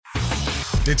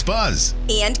It's Buzz.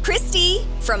 And Christy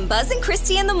from Buzz and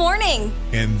Christy in the Morning.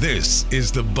 And this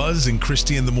is the Buzz and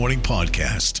Christy in the Morning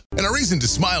podcast. And our reason to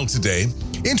smile today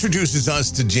introduces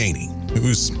us to Janie,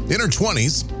 who's in her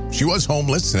 20s. She was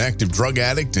homeless, an active drug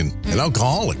addict, and an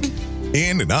alcoholic.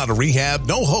 In and out of rehab,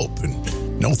 no hope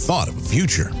and no thought of a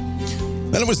future.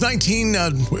 Then it was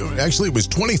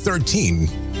 2013,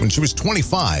 when she was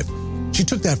 25. She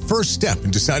took that first step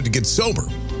and decided to get sober.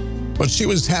 But she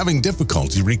was having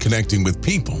difficulty reconnecting with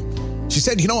people. She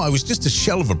said, I was just a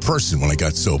shell of a person when I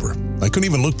got sober. I couldn't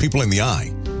even look people in the eye.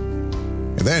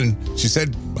 And then she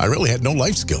said, I really had no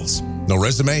life skills, no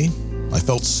resume. I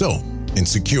felt so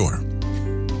insecure.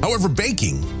 However,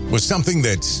 baking was something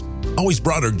that always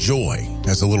brought her joy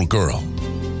as a little girl.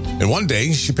 And one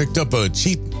day she picked up a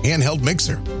cheap handheld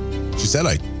mixer. She said,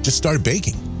 I just started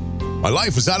baking. My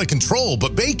life was out of control,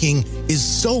 but baking is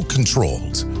so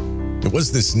controlled. It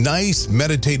was this nice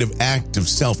meditative act of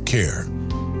self-care.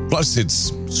 Plus,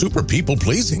 it's super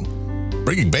people-pleasing.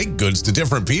 Bringing baked goods to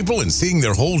different people and seeing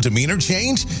their whole demeanor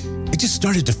change, it just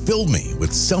started to fill me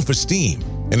with self-esteem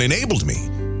and enabled me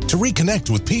to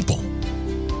reconnect with people.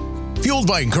 Fueled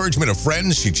by encouragement of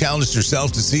friends, she challenged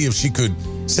herself to see if she could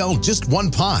sell just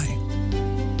one pie.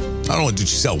 Not only did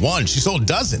she sell one, she sold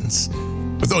dozens.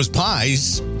 With those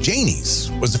pies,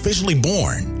 Janie's was officially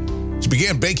born. She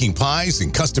began baking pies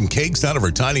and custom cakes out of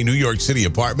her tiny New York City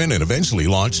apartment and eventually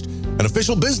launched an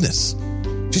official business.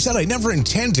 She said, I never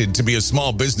intended to be a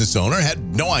small business owner, had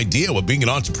no idea what being an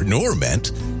entrepreneur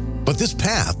meant, but this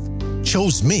path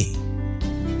chose me.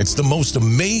 It's the most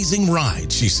amazing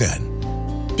ride, she said.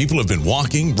 People have been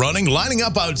walking, running, lining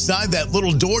up outside that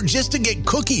little door just to get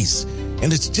cookies.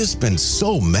 And it's just been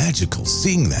so magical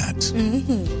seeing that.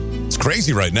 Mm-hmm. It's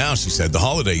crazy right now, she said, the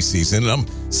holiday season. I'm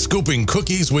scooping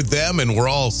cookies with them and we're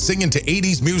all singing to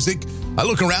 80s music. I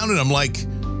look around and I'm like,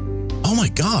 oh my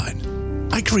God,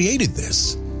 I created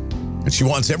this. And she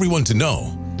wants everyone to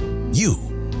know you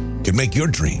can make your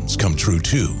dreams come true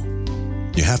too.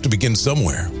 You have to begin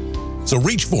somewhere. So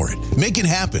reach for it, make it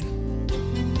happen.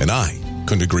 And I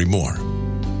couldn't agree more.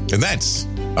 And that's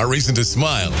our reason to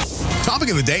smile. Topic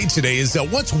of the day today is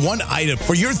what's one item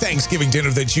for your Thanksgiving dinner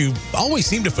that you always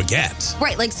seem to forget?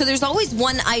 Right, so there's always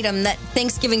one item that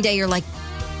Thanksgiving Day you're like,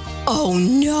 oh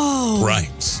no.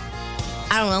 Right.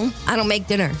 I don't know. I don't make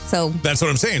dinner, so. That's what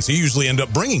I'm saying. So you usually end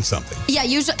up bringing something. Yeah,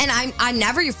 usually, and I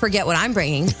never forget what I'm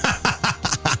bringing.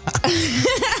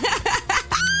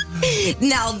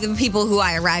 Now, the people who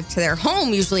I arrive to their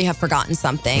home usually have forgotten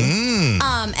something.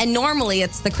 And normally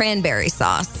it's the cranberry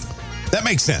sauce. That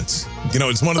makes sense.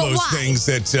 It's one of those things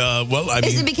that,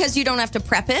 Is it because you don't have to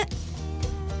prep it?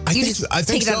 I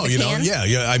think so.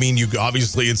 Yeah. I mean,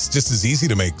 obviously it's just as easy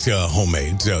to make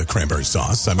homemade cranberry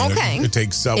sauce. I mean, it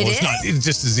takes. It's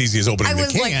just as easy as opening the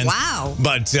can. I was like, wow.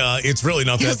 But it's really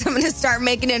not that. I'm going to start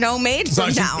making it homemade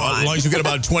from now on. As long as you get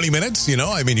about 20 minutes,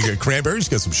 I mean, you get cranberries,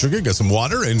 get some sugar, get some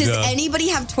water, and. Does anybody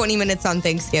have 20 minutes on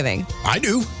Thanksgiving? I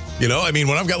do. I mean,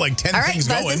 when I've got like 10 things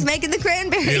going. All right, Buzz is making the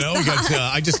cranberry sauce.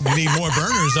 I just need more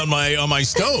burners on my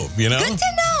stove, Good to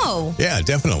know. Yeah,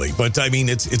 definitely. But I mean,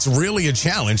 it's really a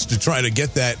challenge to try to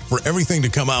get that for everything to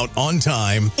come out on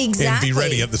time and be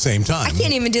ready at the same time. I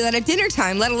can't even do that at dinner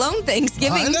time, let alone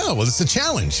Thanksgiving. I know. Well, it's a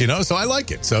challenge, so I like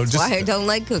it. So that's why I don't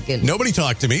like cooking. Nobody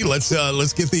talk to me. Let's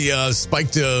get the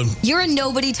spiked. You're a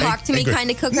nobody talk to me kind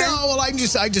of cooker. No, well, I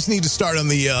just need to start on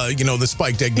the the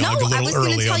spiked eggnog a little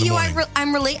early on the morning.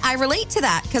 I relate to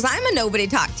that because I'm a nobody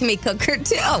talk to me cooker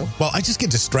too. Well, I just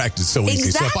get distracted so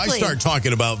easy. So if I start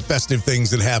talking about festive things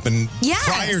that happen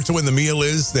prior to when the meal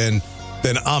is, then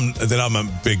I'm a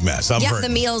big mess. The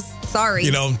meal's sorry.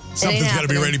 Something's got to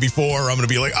be ready before. I'm going to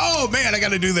be like, oh man, I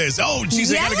got to do this. Oh,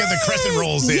 geez, I got to get the crescent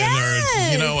rolls in. Or,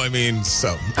 I mean,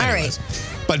 so. Anyways. All right.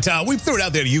 But we threw it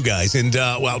out there to you guys, and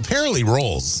apparently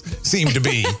rolls seem to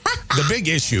be the big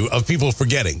issue of people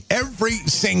forgetting every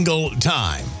single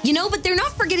time. But they're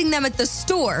not forgetting them at the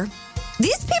store.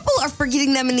 These people are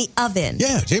forgetting them in the oven.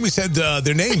 Yeah, Jamie said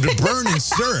they're named Burn and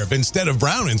Serve instead of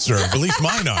Brown and Serve. At least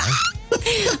mine are.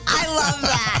 I love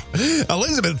that.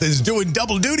 Elizabeth is doing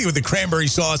double duty with the cranberry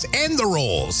sauce and the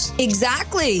rolls.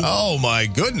 Exactly. Oh, my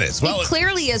goodness. Well, it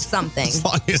clearly is something. As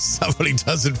long as somebody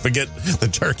doesn't forget the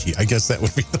turkey, I guess that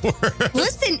would be the word.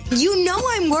 Listen,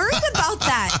 I'm worried about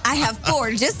that. I have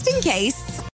 4 just in case.